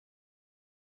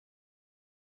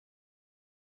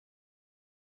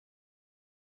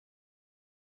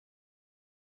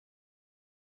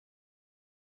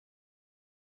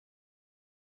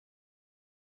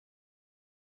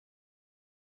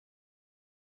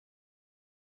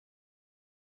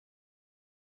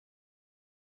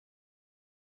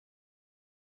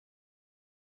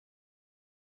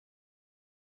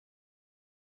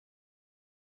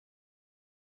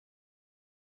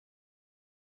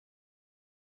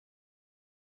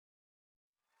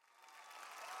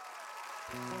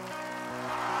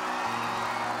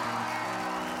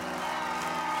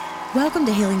Welcome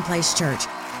to Healing Place Church,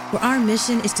 where our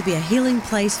mission is to be a healing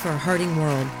place for a hurting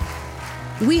world.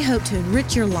 We hope to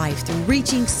enrich your life through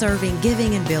reaching, serving,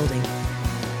 giving, and building.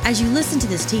 As you listen to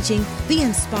this teaching, be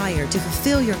inspired to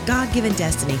fulfill your God-given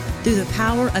destiny through the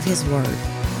power of His Word.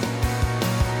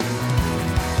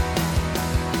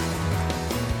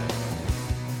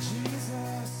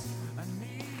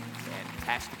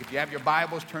 Fantastic. If you have your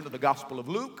Bibles, turn to the Gospel of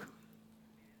Luke.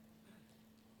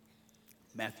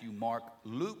 Matthew, Mark,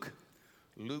 Luke.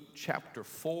 Luke chapter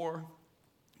 4.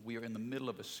 We are in the middle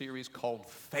of a series called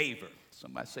Favor.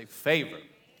 Somebody say favor.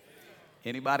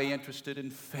 Anybody interested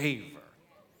in favor?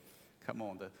 Come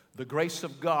on, the grace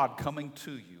of God coming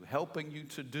to you, helping you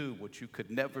to do what you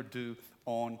could never do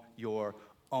on your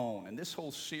own. And this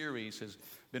whole series has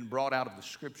been brought out of the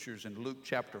scriptures in Luke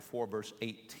chapter 4, verse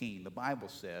 18. The Bible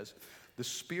says, "The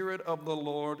Spirit of the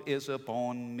Lord is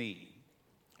upon me,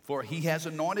 for He has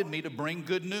anointed me to bring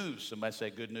good news." Somebody say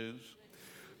good news.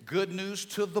 Good news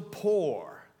to the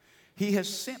poor. He has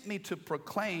sent me to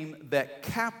proclaim that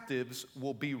captives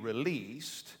will be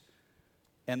released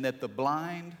and that the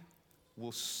blind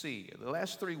will see. The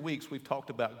last 3 weeks we've talked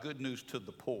about good news to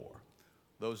the poor,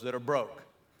 those that are broke.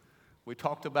 We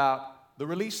talked about the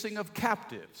releasing of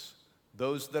captives,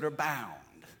 those that are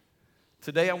bound.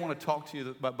 Today I want to talk to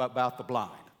you about the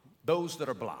blind, those that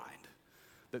are blind.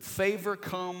 That favor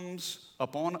comes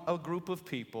upon a group of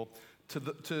people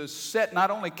to set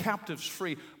not only captives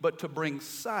free, but to bring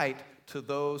sight to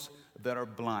those that are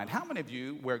blind. How many of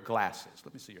you wear glasses?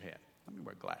 Let me see your hand. How many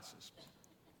wear glasses?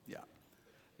 Yeah,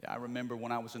 I remember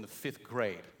when I was in the 5th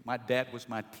grade, my dad was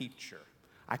my teacher.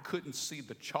 I couldn't see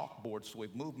the chalkboard, so he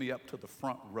moved me up to the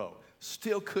front row.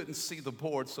 Still couldn't see the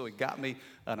board, so he got me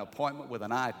an appointment with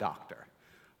an eye doctor.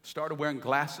 Started wearing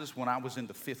glasses when I was in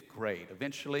the 5th grade.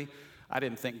 Eventually, I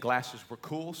didn't think glasses were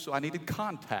cool, so I needed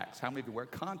contacts. How many of you wear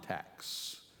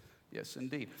contacts? Yes,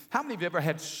 indeed. How many of you ever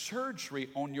had surgery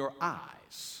on your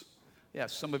eyes? Yeah,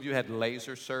 some of you had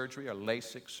laser surgery or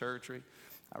LASIK surgery.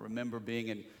 I remember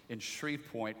being in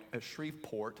Shreveport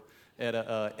at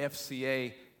a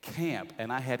FCA camp,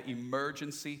 and I had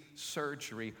emergency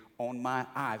surgery on my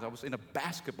eyes. I was in a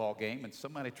basketball game, and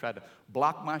somebody tried to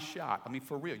block my shot. I mean,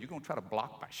 for real, you're going to try to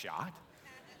block my shot?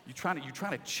 You trying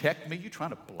to check me? You trying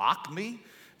to block me?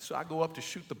 So I go up to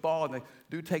shoot the ball, and the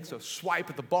dude takes a swipe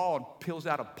at the ball and peels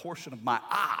out a portion of my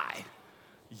eye.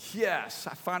 Yes,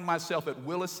 I find myself at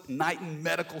Willis Knighton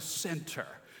Medical Center.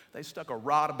 They stuck a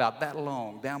rod about that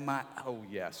long down my, oh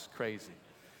yes, crazy.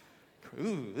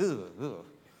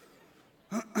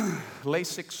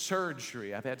 LASIK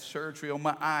surgery. I've had surgery on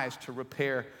my eyes to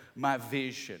repair my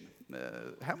vision.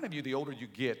 How many of you, the older you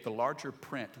get, the larger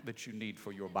print that you need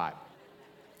for your Bible?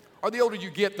 Or the older you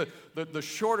get, the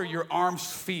shorter your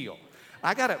arms feel.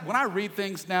 When I read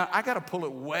things now, I got to pull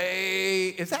it way.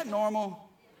 Is that normal?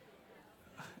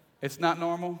 It's not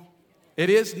normal? It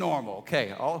is normal.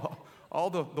 Okay, all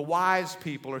the wise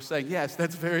people are saying, yes,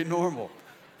 that's very normal.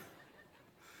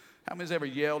 How many's ever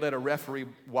yelled at a referee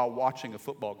while watching a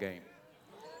football game?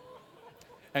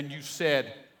 And you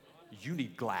said, you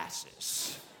need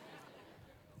glasses.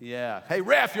 Yeah. Hey,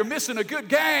 ref, you're missing a good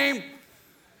game.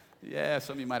 Yeah,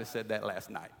 some of you might have said that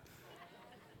last night.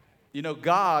 You know,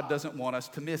 God doesn't want us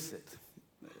to miss it.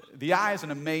 The eye is an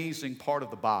amazing part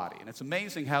of the body, and it's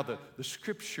amazing how the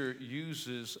Scripture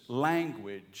uses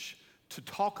language to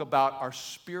talk about our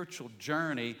spiritual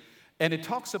journey, and it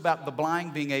talks about the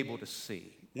blind being able to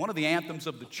see. One of the anthems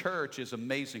of the church is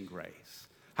Amazing Grace.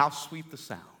 How sweet the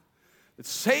sound that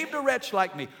saved a wretch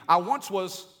like me. I once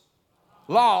was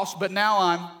lost, but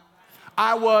now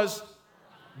I was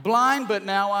blind, but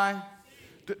now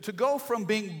to go from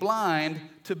being blind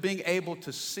to being able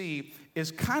to see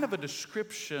is kind of a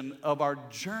description of our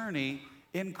journey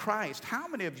in Christ. How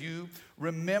many of you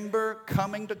remember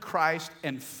coming to Christ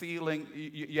and feeling,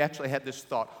 you actually had this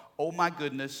thought, oh my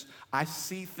goodness, I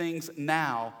see things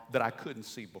now that I couldn't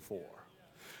see before.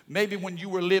 Maybe when you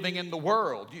were living in the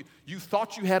world, you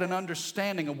thought you had an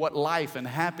understanding of what life and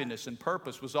happiness and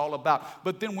purpose was all about.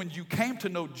 But then when you came to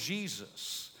know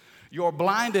Jesus, your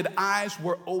blinded eyes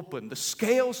were open, the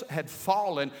scales had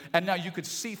fallen, and now you could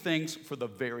see things for the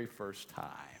very first time.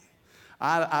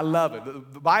 I love it.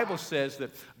 The Bible says that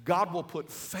God will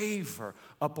put favor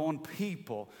upon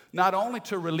people, not only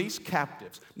to release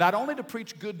captives, not only to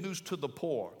preach good news to the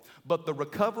poor, but the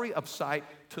recovery of sight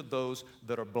to those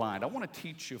that are blind. I want to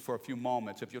teach you for a few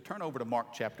moments. If you'll turn over to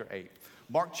Mark chapter 8.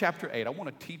 Mark chapter 8, I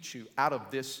want to teach you out of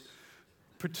this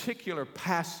particular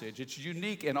passage. It's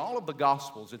unique in all of the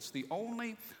Gospels. It's the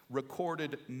only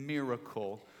recorded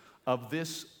miracle of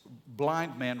this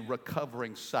blind man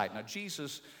recovering sight. Now,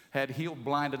 Jesus had healed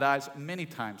blinded eyes many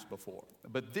times before,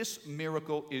 but this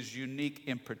miracle is unique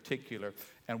in particular,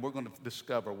 and we're going to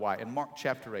discover why. In Mark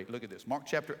chapter 8, look at this. Mark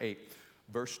chapter 8,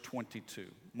 verse 22.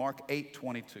 Mark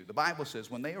 8:22. The Bible says,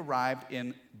 when they arrived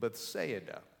in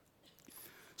Bethsaida,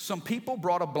 some people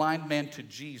brought a blind man to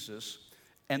Jesus,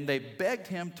 and they begged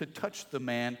him to touch the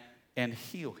man and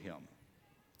heal him.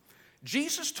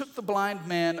 Jesus took the blind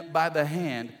man by the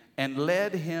hand and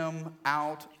led him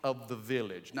out of the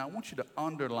village. Now, I want you to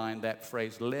underline that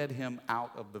phrase, led him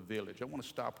out of the village. I want to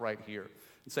stop right here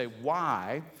and say,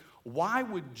 why? Why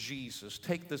would Jesus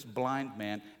take this blind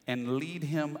man and lead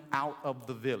him out of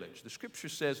the village? The scripture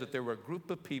says that there were a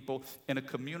group of people in a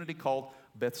community called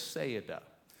Bethsaida.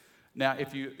 Now,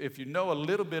 if you know a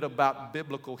little bit about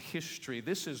biblical history,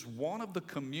 this is one of the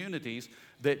communities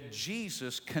that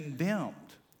Jesus condemned,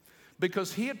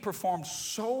 because he had performed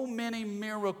so many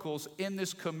miracles in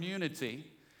this community,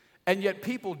 and yet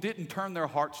people didn't turn their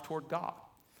hearts toward God.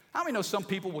 How many know some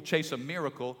people will chase a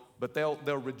miracle, but they'll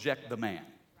reject the man?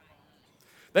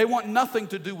 They want nothing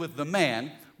to do with the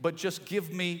man, but just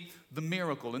give me the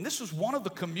miracle. And this is one of the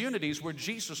communities where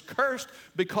Jesus cursed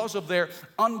because of their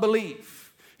unbelief.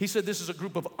 He said, this is a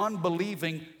group of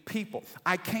unbelieving people.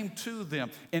 I came to them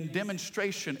in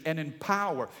demonstration and in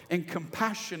power, in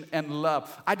compassion and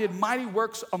love. I did mighty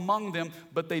works among them,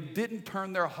 but they didn't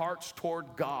turn their hearts toward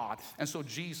God. And so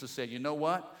Jesus said, you know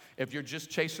what? If you're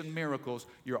just chasing miracles,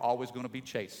 you're always going to be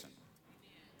chasing.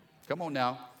 Come on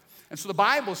now. And so the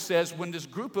Bible says when this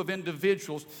group of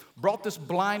individuals brought this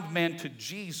blind man to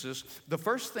Jesus, the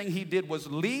first thing he did was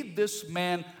lead this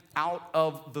man out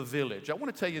of the village. I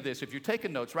want to tell you this. If you're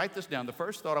taking notes, write this down. The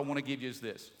first thought I want to give you is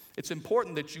this. It's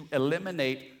important that you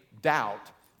eliminate doubt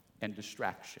and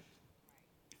distraction.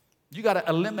 You got to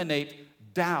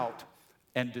eliminate doubt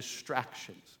and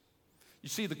distractions. You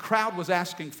see, the crowd was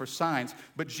asking for signs,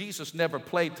 but Jesus never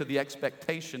played to the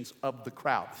expectations of the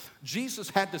crowd. Jesus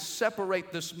had to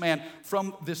separate this man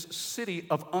from this city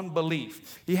of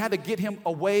unbelief. He had to get him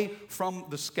away from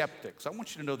the skeptics. I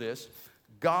want you to know this.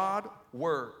 God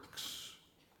works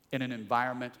in an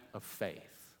environment of faith.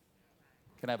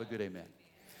 Can I have a good amen?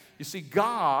 You see,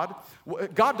 God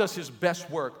does his best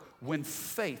work when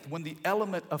the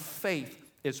element of faith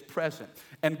is present.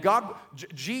 And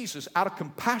Jesus, out of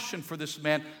compassion for this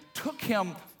man, took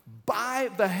him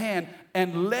by the hand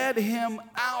and led him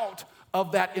out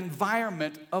of that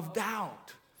environment of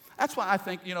doubt. That's why I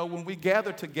think, when we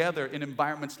gather together in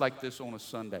environments like this on a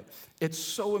Sunday, it's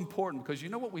so important, because you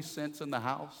know what we sense in the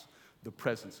house? The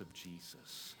presence of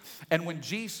Jesus. And when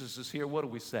Jesus is here, what do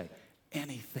we say?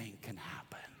 Anything can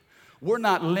happen. We're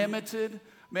not limited.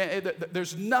 Man,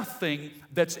 there's nothing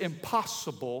that's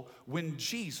impossible when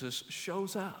Jesus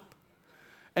shows up.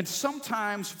 And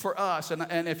sometimes for us,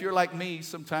 and if you're like me,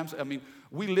 sometimes,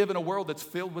 we live in a world that's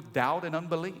filled with doubt and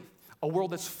unbelief, a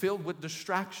world that's filled with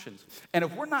distractions. And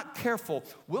if we're not careful,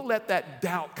 we'll let that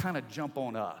doubt kind of jump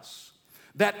on us.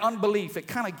 That unbelief, it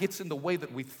kind of gets in the way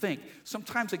that we think.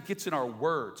 Sometimes it gets in our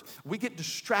words. We get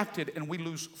distracted and we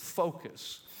lose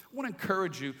focus. I want to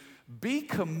encourage you, be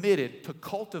committed to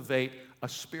cultivate a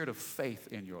spirit of faith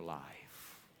in your life.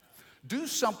 Do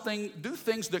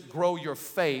things that grow your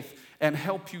faith and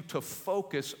help you to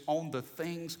focus on the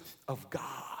things of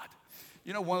God.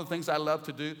 You know, one of the things I love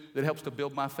to do that helps to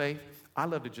build my faith, I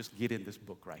love to just get in this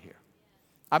book right here.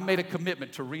 I've made a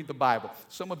commitment to read the Bible.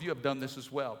 Some of you have done this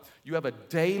as well. You have a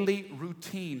daily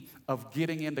routine of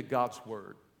getting into God's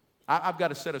Word. I've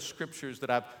got a set of scriptures that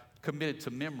I've committed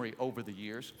to memory over the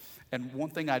years. And one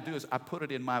thing I do is I put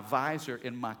it in my visor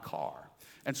in my car.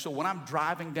 And so when I'm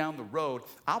driving down the road,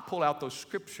 I'll pull out those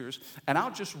scriptures and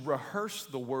I'll just rehearse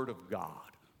the Word of God.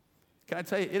 Can I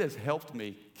tell you, it has helped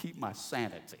me keep my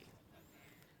sanity.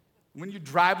 When you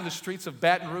drive in the streets of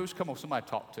Baton Rouge, come on, somebody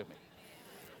talk to me.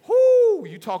 Whoo,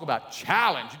 you talk about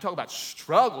challenge, you talk about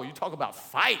struggle, you talk about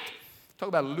fight, you talk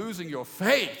about losing your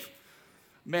faith.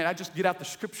 Man, I just get out the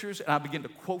scriptures and I begin to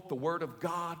quote the Word of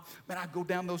God. Man, I go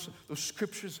down those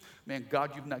scriptures. Man,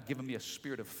 God, you've not given me a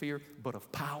spirit of fear, but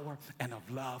of power and of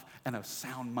love and of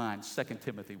sound mind. 2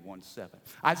 Timothy 1:7.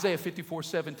 Isaiah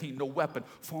 54:17, no weapon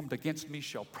formed against me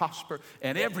shall prosper,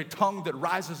 and every tongue that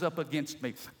rises up against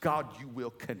me, God, you will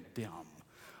condemn.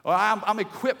 I'm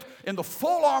equipped in the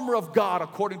full armor of God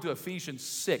according to Ephesians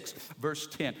 6, verse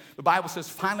 10. The Bible says,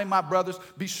 finally, my brothers,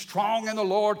 be strong in the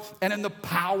Lord and in the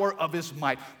power of his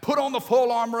might. Put on the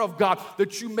full armor of God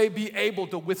that you may be able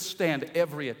to withstand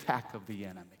every attack of the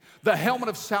enemy. The helmet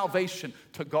of salvation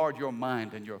to guard your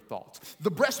mind and your thoughts.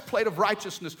 The breastplate of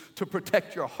righteousness to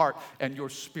protect your heart and your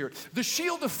spirit. The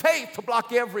shield of faith to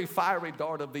block every fiery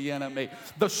dart of the enemy.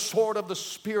 The sword of the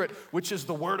Spirit, which is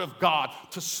the word of God,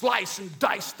 to slice and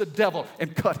dice the devil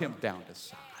and cut him down to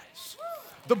size.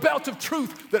 The belt of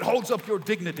truth that holds up your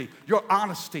dignity, your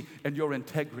honesty, and your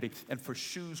integrity. And for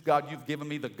shoes, God, you've given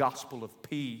me the gospel of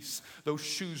peace. Those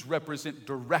shoes represent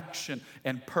direction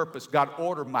and purpose. God,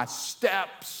 order my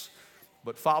steps.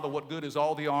 But Father, what good is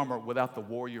all the armor without the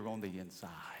warrior on the inside?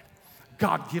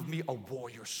 God, give me a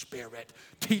warrior spirit.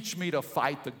 Teach me to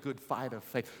fight the good fight of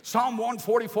faith. Psalm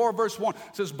 144 verse 1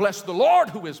 says, bless the Lord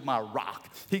who is my rock.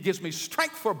 He gives me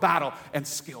strength for battle and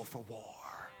skill for war.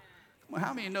 Well,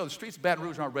 how many of you know the streets of Baton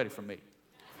Rouge aren't ready for me?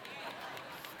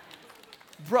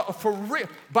 Bro, for real,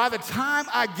 by the time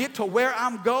I get to where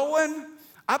I'm going,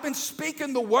 I've been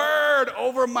speaking the word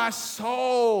over my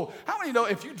soul. How many know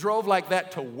if you drove like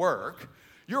that to work,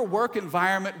 your work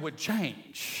environment would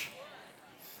change?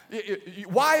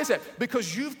 Why is that?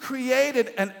 Because you've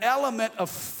created an element of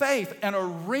faith, an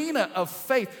arena of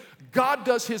faith. God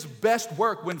does his best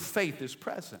work when faith is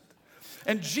present.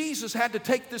 And Jesus had to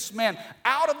take this man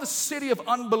out of the city of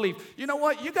unbelief. You know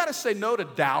what? You got to say no to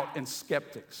doubt and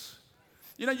skeptics.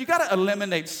 You know, you got to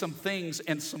eliminate some things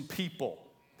and some people.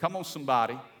 Come on,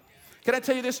 somebody. Can I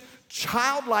tell you this?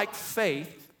 Childlike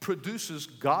faith produces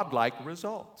godlike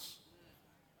results.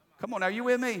 Come on, are you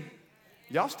with me?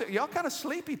 Y'all kind of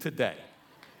sleepy today.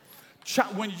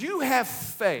 When you have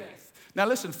faith, now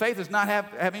listen, faith does not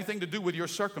have anything to do with your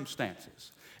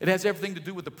circumstances. It has everything to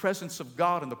do with the presence of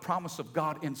God and the promise of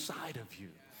God inside of you.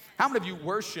 How many of you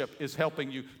worship is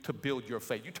helping you to build your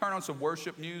faith? You turn on some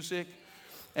worship music,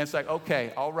 and it's like,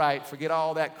 okay, all right, forget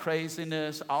all that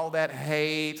craziness, all that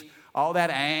hate, all that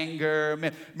anger.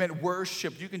 Man,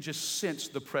 worship, you can just sense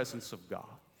the presence of God.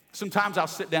 Sometimes I'll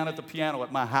sit down at the piano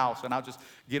at my house, and I'll just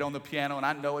get on the piano, and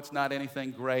I know it's not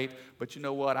anything great, but you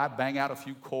know what? I bang out a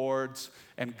few chords,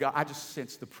 and God, I just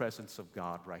sense the presence of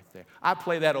God right there. I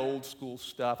play that old school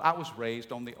stuff. I was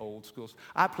raised on the old schools.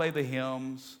 I play the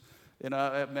hymns, you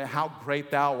know, how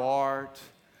great thou art.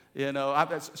 You know, I've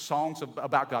got songs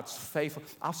about God's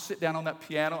faithfulness. I'll sit down on that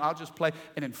piano, I'll just play,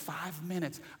 and in 5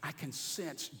 minutes, I can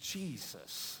sense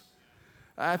Jesus.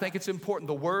 I think it's important,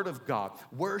 the Word of God,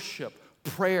 worship,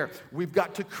 prayer. We've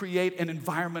got to create an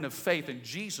environment of faith. And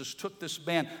Jesus took this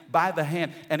man by the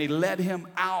hand and he led him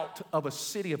out of a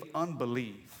city of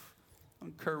unbelief. I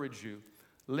encourage you,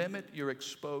 limit your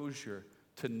exposure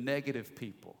to negative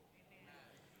people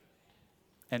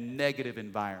and negative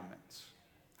environments.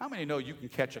 How many know you can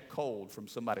catch a cold from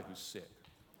somebody who's sick?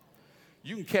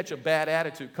 You can catch a bad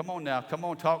attitude. Come on now, come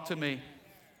on, talk to me.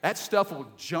 That stuff will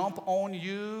jump on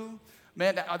you.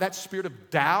 Man, that spirit of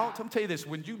doubt, I'm tell you this,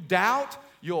 when you doubt,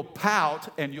 you'll pout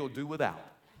and you'll do without.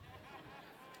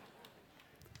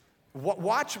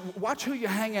 Watch who you're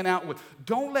hanging out with.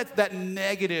 Don't let that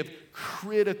negative,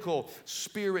 critical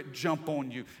spirit jump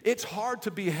on you. It's hard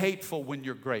to be hateful when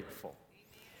you're grateful.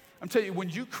 I'm telling you, when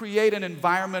you create an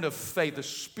environment of faith, the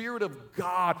Spirit of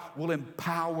God will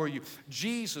empower you.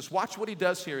 Jesus, watch what he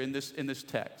does here in this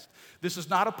text. This is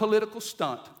not a political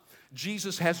stunt.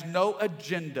 Jesus has no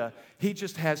agenda. He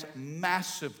just has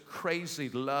massive, crazy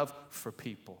love for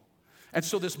people. And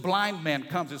so this blind man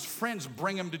comes. His friends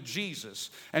bring him to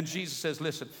Jesus. And Jesus says,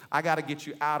 listen, I got to get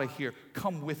you out of here.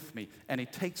 Come with me. And he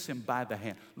takes him by the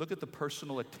hand. Look at the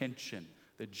personal attention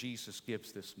that Jesus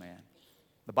gives this man.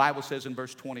 The Bible says in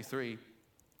verse 23,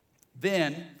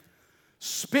 then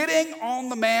spitting on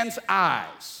the man's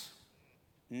eyes,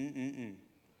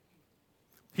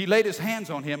 he laid his hands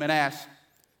on him and asked,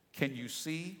 can you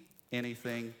see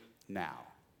anything now?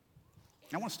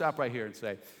 I want to stop right here and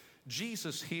say,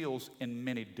 Jesus heals in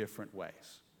many different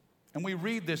ways. And we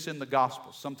read this in the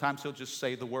Gospels. Sometimes he'll just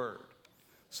say the word.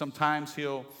 Sometimes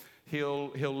he'll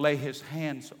lay his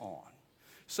hands on.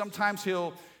 Sometimes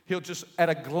he'll just at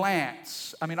a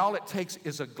glance, I mean, all it takes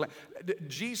is a glance.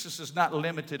 Jesus is not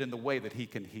limited in the way that he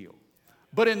can heal.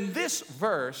 But in this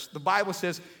verse, the Bible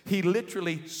says he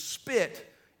literally spit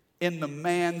in the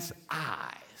man's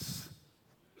eyes.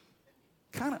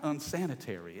 Kind of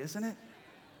unsanitary, isn't it?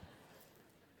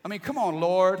 I mean, come on,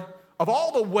 Lord. Of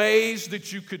all the ways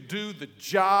that you could do the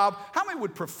job, how many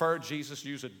would prefer Jesus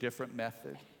use a different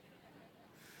method?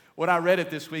 When I read it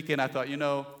this weekend, I thought, you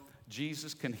know,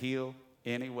 Jesus can heal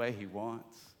any way he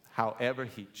wants, however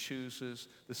he chooses.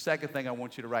 The second thing I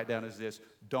want you to write down is this: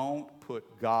 don't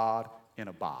put God in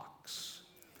a box.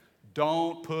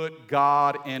 Don't put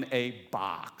God in a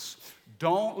box.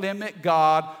 Don't limit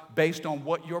God based on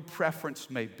what your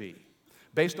preference may be,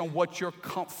 based on what your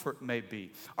comfort may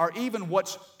be, or even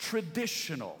what's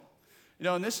traditional. You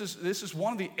know, and this is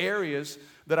one of the areas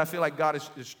that I feel like God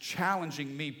is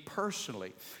challenging me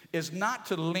personally, is not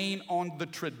to lean on the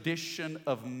tradition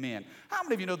of men. How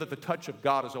many of you know that the touch of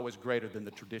God is always greater than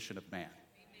the tradition of man?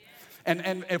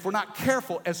 And if we're not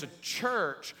careful as a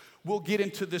church, we'll get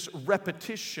into this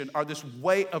repetition or this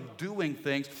way of doing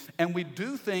things, and we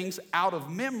do things out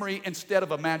of memory instead of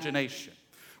imagination.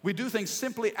 We do things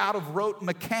simply out of rote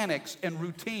mechanics and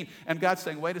routine. And God's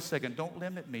saying, wait a second, don't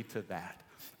limit me to that.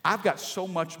 I've got so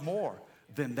much more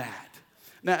than that.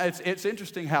 Now, it's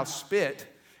interesting how spit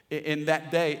in that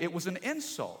day, it was an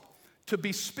insult. To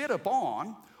be spit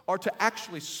upon or to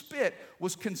actually spit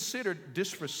was considered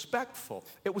disrespectful.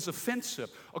 It was offensive.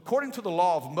 According to the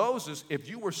law of Moses, if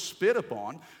you were spit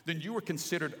upon, then you were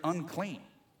considered unclean.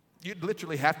 You'd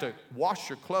literally have to wash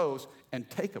your clothes and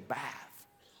take a bath.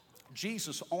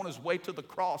 Jesus, on his way to the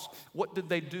cross, what did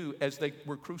they do as they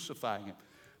were crucifying him?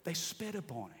 They spit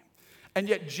upon him. And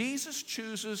yet Jesus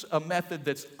chooses a method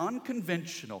that's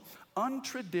unconventional,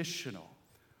 untraditional.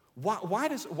 Why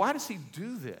does he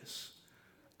do this?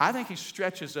 I think he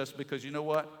stretches us because, you know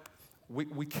what?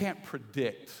 We can't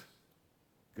predict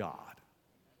God.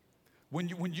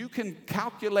 When you can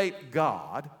calculate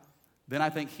God, then I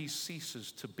think he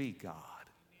ceases to be God.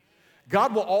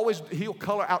 God will always, he'll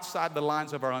color outside the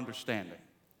lines of our understanding.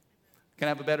 Can I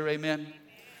have a better amen?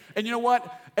 And you know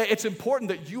what? It's important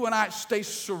that you and I stay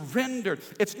surrendered.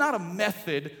 It's not a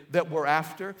method that we're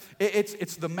after.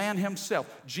 It's the man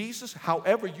himself. Jesus,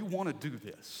 however you want to do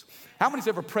this. How many's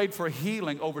ever prayed for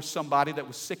healing over somebody that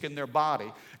was sick in their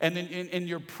body? And then in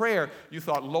your prayer, you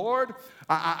thought, Lord,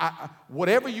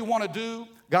 whatever you want to do,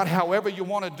 God, however you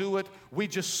want to do it, we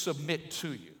just submit to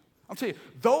you. I'm telling you,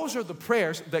 those are the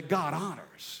prayers that God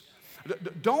honors.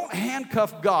 Don't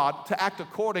handcuff God to act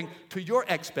according to your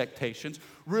expectations.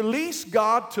 Release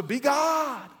God to be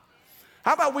God.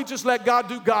 How about we just let God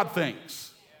do God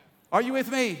things? Are you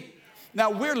with me? Now,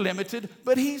 we're limited,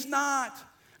 but he's not.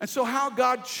 And so how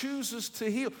God chooses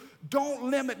to heal, don't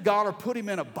limit God or put him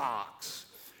in a box.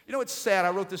 You know, it's sad. I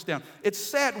wrote this down. It's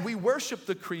sad we worship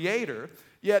the Creator,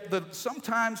 yet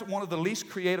sometimes one of the least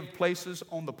creative places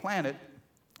on the planet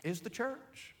is the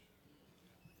church.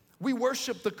 We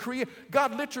worship the Creator.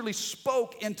 God literally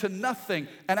spoke into nothing,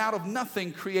 and out of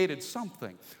nothing created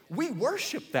something. We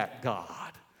worship that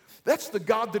God. That's the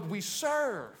God that we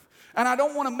serve. And I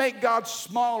don't want to make God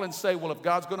small and say, well, if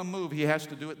God's going to move, he has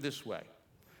to do it this way.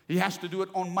 He has to do it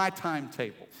on my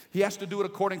timetable. He has to do it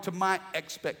according to my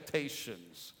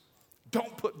expectations.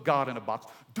 Don't put God in a box.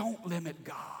 Don't limit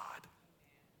God.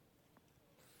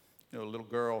 You know, a little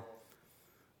girl,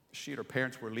 she and her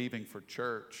parents were leaving for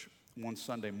church one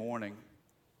Sunday morning,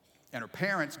 and her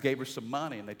parents gave her some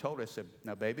money, and they told her, I said,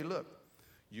 now, baby, look,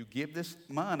 you give this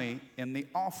money in the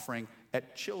offering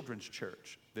at children's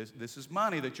church. This is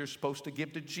money that you're supposed to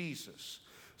give to Jesus.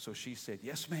 So she said,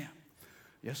 yes, ma'am.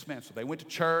 Yes, ma'am. So they went to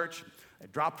church. They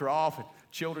dropped her off at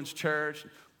children's church.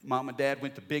 Mom and Dad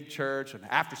went to big church, and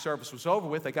after service was over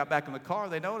with, they got back in the car.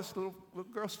 They noticed the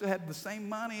little girl still had the same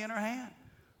money in her hand.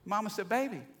 Mama said,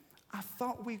 baby, I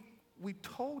thought we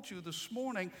told you this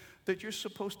morning that you're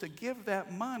supposed to give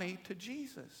that money to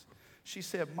Jesus. She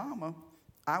said, Mama,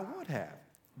 I would have,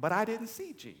 but I didn't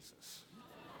see Jesus.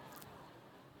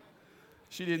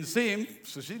 She didn't see him,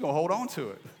 so she's going to hold on to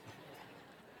it.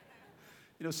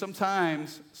 You know,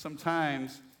 sometimes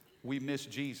we miss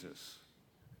Jesus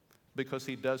because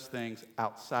he does things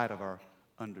outside of our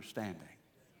understanding.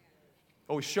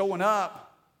 Oh, he's showing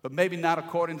up, but maybe not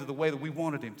according to the way that we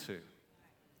wanted him to.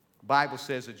 The Bible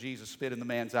says that Jesus spit in the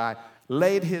man's eye,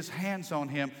 laid his hands on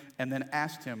him, and then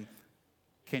asked him,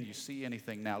 can you see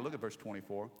anything now? Look at verse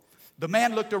 24. The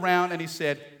man looked around and he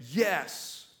said,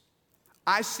 yes,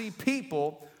 I see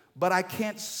people, but I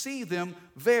can't see them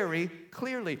very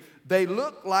clearly. They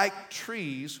look like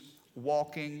trees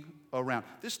walking around.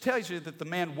 This tells you that the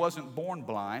man wasn't born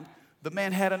blind. The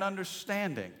man had an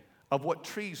understanding of what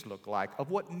trees look like,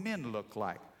 of what men look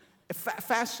like.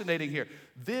 Fascinating here.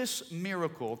 This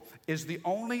miracle is the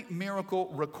only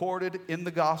miracle recorded in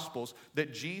the Gospels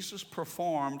that Jesus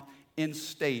performed in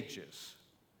stages.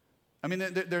 I mean,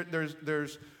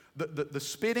 there's the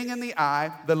spitting in the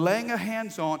eye, the laying of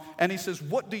hands on, and he says,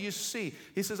 what do you see?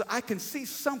 He says, I can see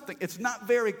something. It's not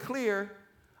very clear.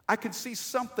 I can see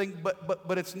something,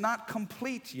 but it's not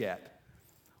complete yet.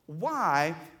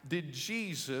 Why did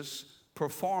Jesus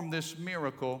perform this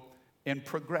miracle in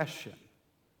progression?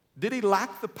 Did he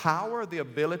lack the power, the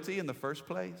ability in the first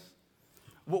place?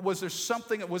 Was there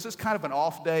something, was this kind of an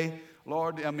off day?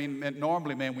 Lord, I mean,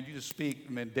 normally, man, when you just speak,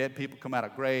 I mean, dead people come out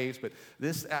of graves, but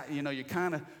this, you're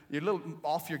a little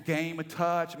off your game a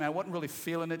touch. Man, I wasn't really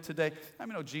feeling it today. I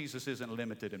mean, Jesus isn't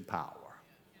limited in power.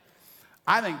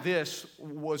 I think this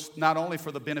was not only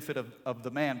for the benefit of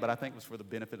the man, but I think it was for the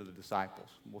benefit of the disciples.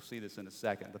 We'll see this in a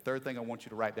second. The third thing I want you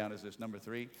to write down is this, number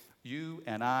 3. You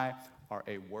and I are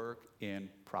a work in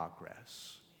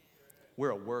progress.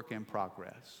 We're a work in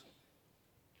progress.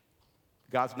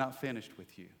 God's not finished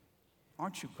with you.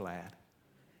 Aren't you glad?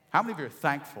 How many of you are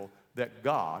thankful that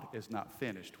God is not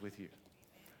finished with you?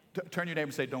 Turn your neighbor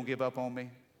and say, don't give up on me.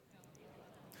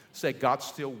 Say, God's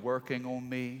still working on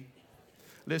me.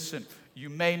 Listen, you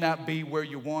may not be where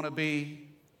you want to be,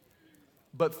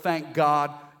 but thank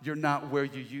God you're not where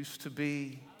you used to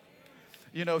be.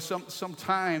 You know,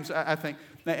 sometimes I think,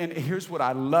 and here's what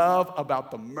I love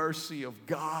about the mercy of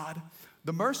God.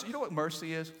 The mercy, you know what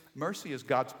mercy is? Mercy is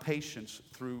God's patience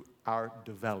through our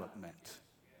development.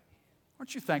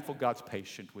 Aren't you thankful God's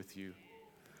patient with you?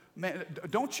 Man,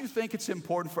 don't you think it's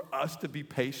important for us to be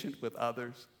patient with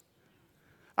others?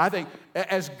 I think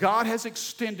as God has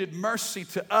extended mercy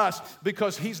to us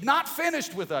because He's not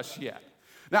finished with us yet.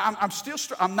 Now,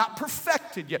 I'm not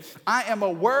perfected yet. I am a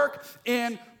work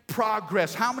in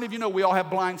progress. How many of you know we all have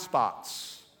blind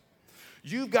spots?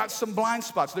 You've got some blind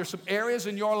spots. There's some areas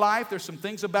in your life, there's some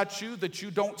things about you that you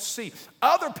don't see.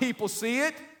 Other people see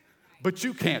it, but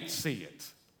you can't see it.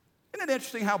 Isn't it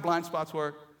interesting how blind spots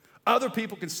work? Other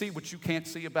people can see what you can't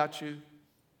see about you.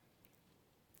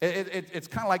 It's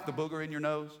kind of like the booger in your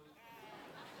nose,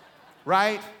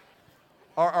 right?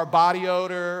 Or body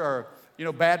odor,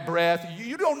 or bad breath.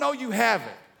 You don't know you have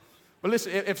it. But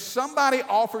listen, if somebody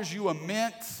offers you a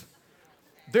mint,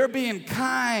 they're being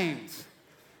kind.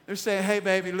 They're saying, hey,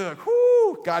 baby, look,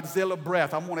 whoo, Godzilla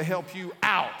breath. I'm going to help you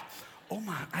out. Oh,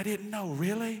 my, I didn't know,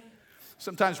 really?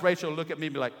 Sometimes Rachel will look at me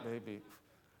and be like, baby,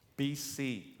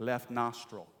 BC, left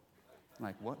nostril. I'm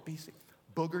like, what BC?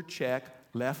 Booger check,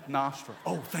 left nostril.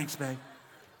 Oh, thanks, babe.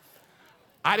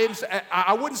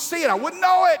 I wouldn't see it. I wouldn't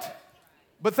know it.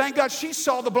 But thank God she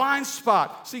saw the blind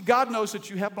spot. See, God knows that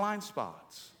you have blind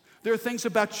spots. There are things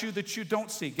about you that you don't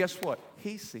see. Guess what?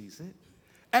 He sees it.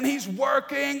 And He's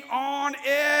working on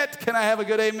it. Can I have a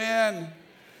good amen?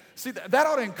 See, that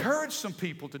ought to encourage some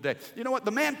people today. You know what?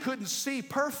 The man couldn't see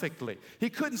perfectly. He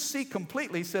couldn't see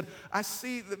completely. He said, I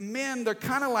see the men, they're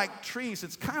kind of like trees.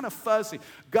 It's kind of fuzzy.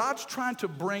 God's trying to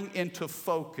bring into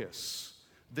focus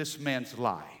this man's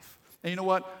life. And you know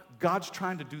what? God's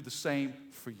trying to do the same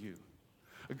for you.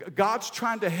 God's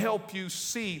trying to help you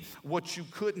see what you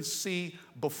couldn't see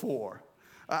before.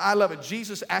 I love it.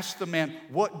 Jesus asked the man,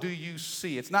 what do you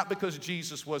see? It's not because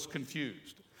Jesus was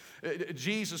confused.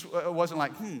 Jesus wasn't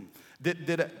like,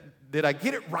 did I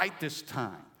get it right this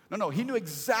time? No, he knew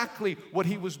exactly what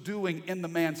he was doing in the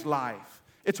man's life.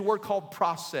 It's a word called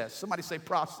process. Somebody say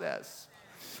process.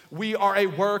 We are a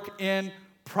work in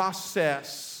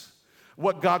process.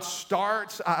 What God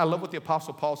starts, I love what the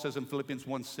Apostle Paul says in Philippians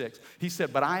 1:6. He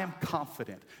said, but I am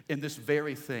confident in this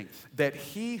very thing, that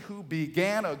He who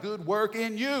began a good work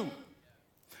in you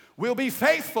will be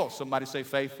faithful. Somebody say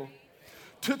faithful.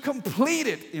 To complete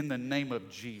it in the name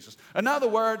of Jesus. In other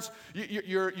words,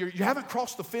 you haven't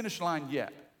crossed the finish line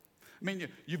yet. I mean,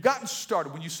 you've gotten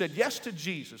started when you said yes to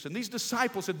Jesus, and these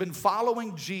disciples had been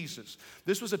following Jesus.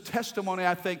 This was a testimony,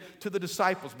 I think, to the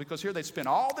disciples, because here they spent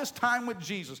all this time with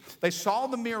Jesus. They saw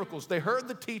the miracles, they heard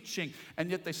the teaching,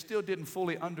 and yet they still didn't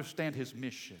fully understand His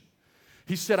mission.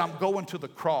 He said, I'm going to the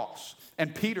cross.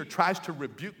 And Peter tries to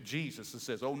rebuke Jesus and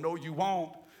says, oh, no, you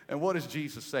won't. And what does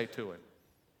Jesus say to him?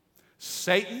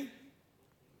 Satan,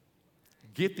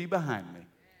 get thee behind me.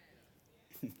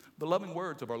 The loving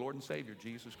words of our Lord and Savior,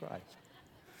 Jesus Christ.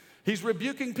 He's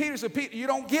rebuking Peter. He said, Peter, you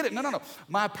don't get it. No.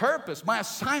 My purpose, my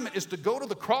assignment is to go to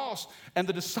the cross. And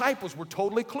the disciples were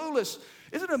totally clueless.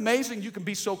 Isn't it amazing you can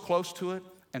be so close to it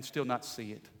and still not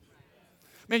see it?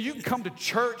 Man, you can come to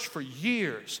church for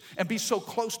years and be so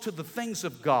close to the things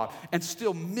of God and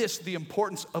still miss the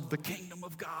importance of the kingdom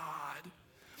of God.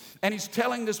 And he's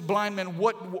telling this blind man,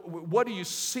 what do you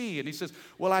see? And he says,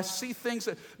 well, I see things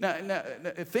that, now,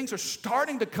 things are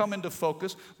starting to come into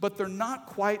focus, but they're not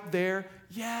quite there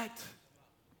yet.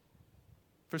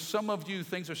 For some of you,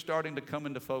 things are starting to come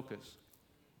into focus,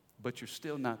 but you're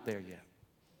still not there yet.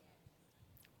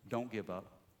 Don't give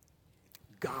up.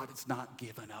 God is not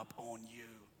giving up on you.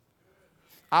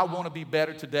 I want to be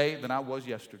better today than I was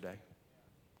yesterday.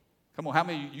 Come on, how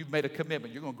many of you, you've made a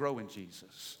commitment? You're going to grow in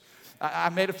Jesus. I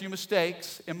made a few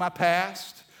mistakes in my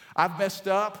past. I've messed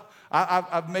up.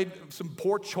 I've made some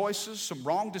poor choices, some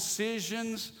wrong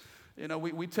decisions. You know,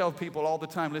 we tell people all the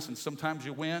time, listen, sometimes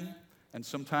you win and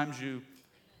sometimes you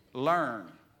learn.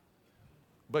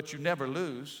 But you never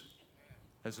lose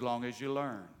as long as you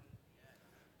learn.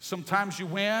 Sometimes you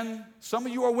win. Some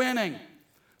of you are winning.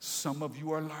 Some of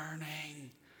you are learning.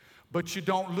 but you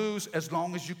don't lose as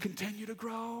long as you continue to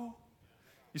grow.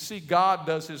 You see, God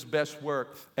does his best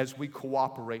work as we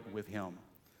cooperate with him.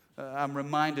 I'm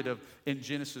reminded of in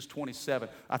Genesis 27.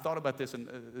 I thought about this, and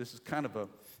this is kind of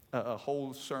a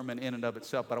whole sermon in and of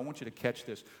itself, but I want you to catch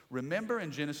this. Remember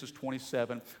in Genesis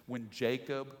 27 when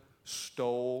Jacob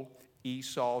stole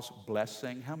Esau's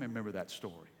blessing? How many remember that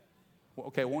story? Well,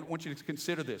 okay, I want you to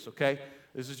consider this, okay?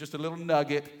 This is just a little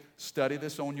nugget. Study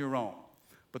this on your own.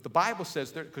 But the Bible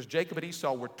says, because Jacob and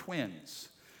Esau were twins,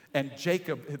 and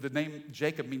Jacob, the name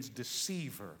Jacob means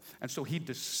deceiver. And so he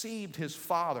deceived his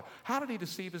father. How did he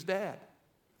deceive his dad?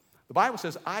 The Bible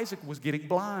says Isaac was getting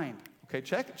blind. Okay,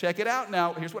 check it out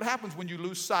now. Here's what happens when you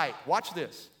lose sight. Watch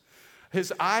this.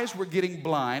 His eyes were getting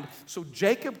blind, so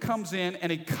Jacob comes in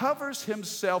and he covers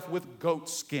himself with goat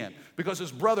skin because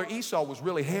his brother Esau was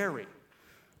really hairy,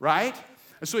 right?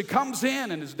 And so he comes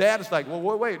in and his dad is like, well,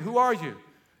 wait, who are you?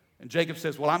 And Jacob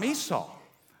says, well, I'm Esau,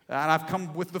 and I've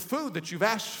come with the food that you've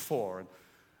asked for.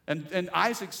 And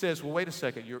Isaac says, well, wait a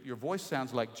second, your voice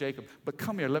sounds like Jacob, but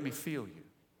come here, let me feel you.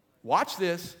 Watch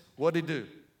this. What did he do?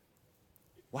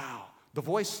 Wow, the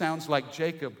voice sounds like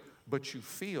Jacob, but you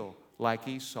feel like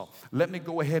Esau. Let me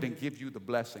go ahead and give you the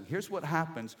blessing. Here's what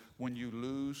happens when you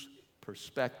lose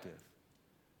perspective.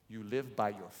 You live by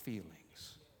your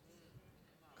feelings.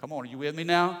 Come on, are you with me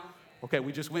now? Okay,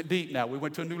 we just went deep now. We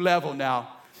went to a new level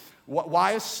now.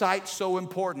 Why is sight so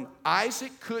important?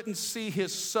 Isaac couldn't see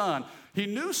his son. He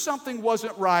knew something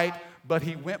wasn't right, but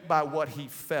he went by what he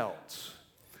felt.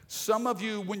 Some of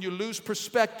you, when you lose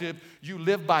perspective, you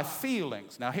live by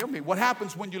feelings. Now hear me. What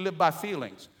happens when you live by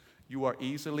feelings? You are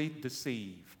easily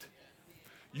deceived.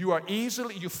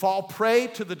 You fall prey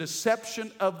to the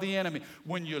deception of the enemy.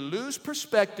 When you lose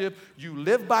perspective, you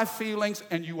live by feelings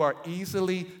and you are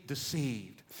easily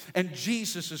deceived. And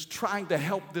Jesus is trying to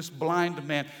help this blind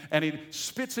man, and he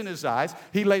spits in his eyes.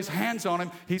 He lays hands on him.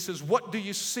 He says, what do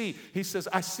you see? He says,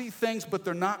 I see things, but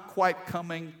they're not quite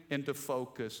coming into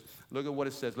focus. Look at what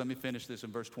it says. Let me finish this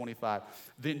in verse 25.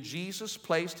 Then Jesus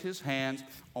placed his hands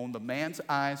on the man's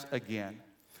eyes again,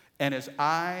 and his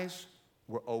eyes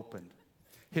were opened.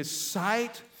 His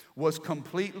sight was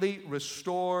completely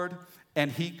restored,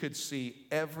 and he could see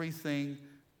everything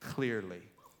clearly.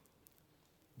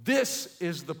 This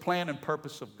is the plan and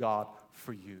purpose of God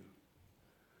for you.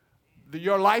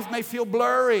 Your life may feel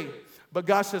blurry, but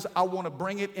God says, I want to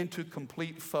bring it into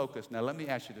complete focus. Now, let me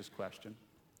ask you this question.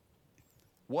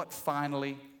 What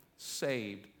finally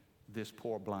saved this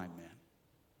poor blind man?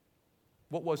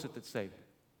 What was it that saved him?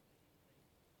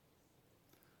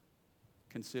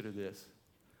 Consider this.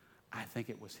 I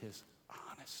think it was his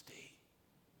honesty.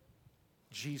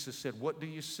 Jesus said, what do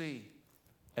you see?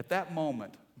 At that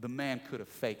moment, the man could have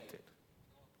faked it,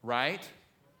 right?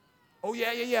 Oh,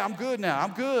 yeah, I'm good now.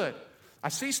 I'm good. I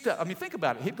see stuff. I mean, think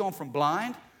about it. He'd gone from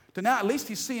blind to now at least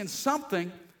he's seeing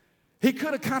something. He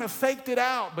could have kind of faked it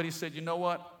out, but he said, you know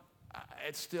what?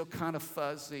 It's still kind of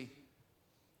fuzzy.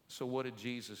 So what did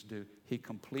Jesus do? He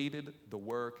completed the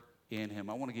work in him.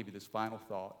 I want to give you this final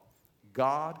thought.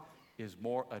 God is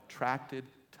more attracted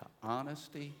to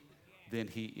honesty than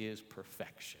he is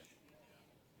perfection.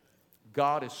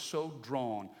 God is so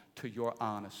drawn to your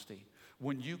honesty.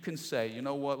 When you can say, you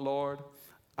know what, Lord,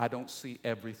 I don't see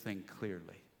everything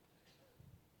clearly.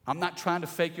 I'm not trying to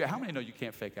fake you out. How many know you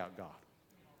can't fake out God?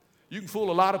 You can fool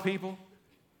a lot of people,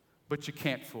 but you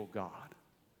can't fool God.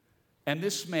 And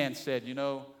this man said, you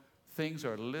know, things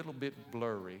are a little bit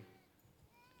blurry.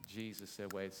 Jesus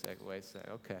said, wait a second.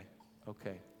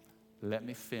 Okay. Let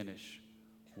me finish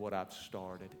what I've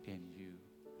started in you.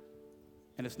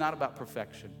 And it's not about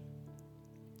perfection.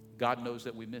 God knows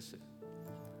that we miss it.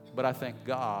 But I think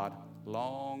God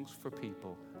longs for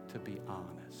people to be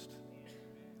honest.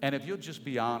 And if you'll just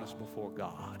be honest before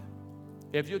God,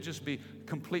 if you'll just be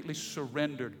completely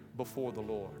surrendered before the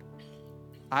Lord,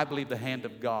 I believe the hand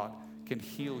of God can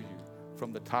heal you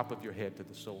from the top of your head to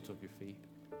the soles of your feet.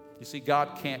 You see,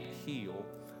 God can't heal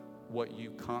what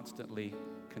you constantly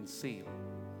conceal.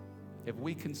 If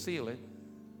we conceal it,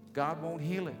 God won't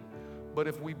heal it. But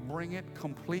if we bring it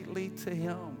completely to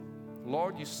him,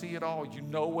 Lord, you see it all. You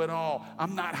know it all.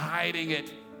 I'm not hiding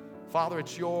it. Father,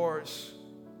 it's yours.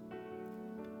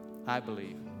 I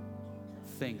believe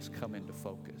things come into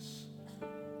focus.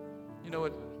 You know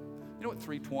what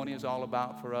 320 is all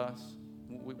about for us?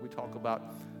 We talk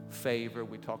about favor.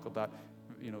 We talk about,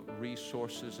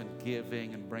 resources and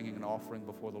giving and bringing an offering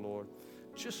before the Lord.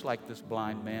 Just like this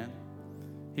blind man.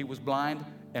 He was blind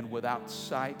and without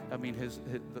sight. I mean,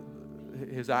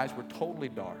 his eyes were totally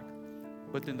dark.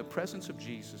 But then the presence of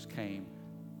Jesus came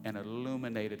and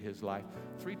illuminated his life.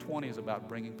 320 is about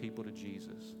bringing people to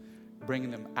Jesus.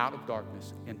 bringing them out of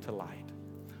darkness into light,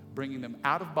 bringing them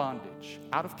out of bondage,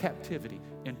 out of captivity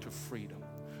into freedom,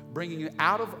 bringing them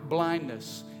out of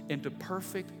blindness into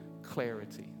perfect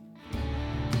clarity.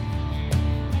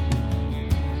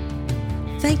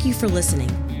 Thank you for listening.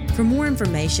 For more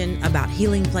information about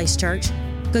Healing Place Church,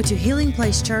 go to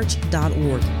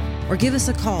healingplacechurch.org or give us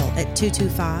a call at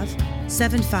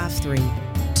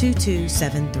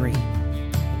 225-753-2273.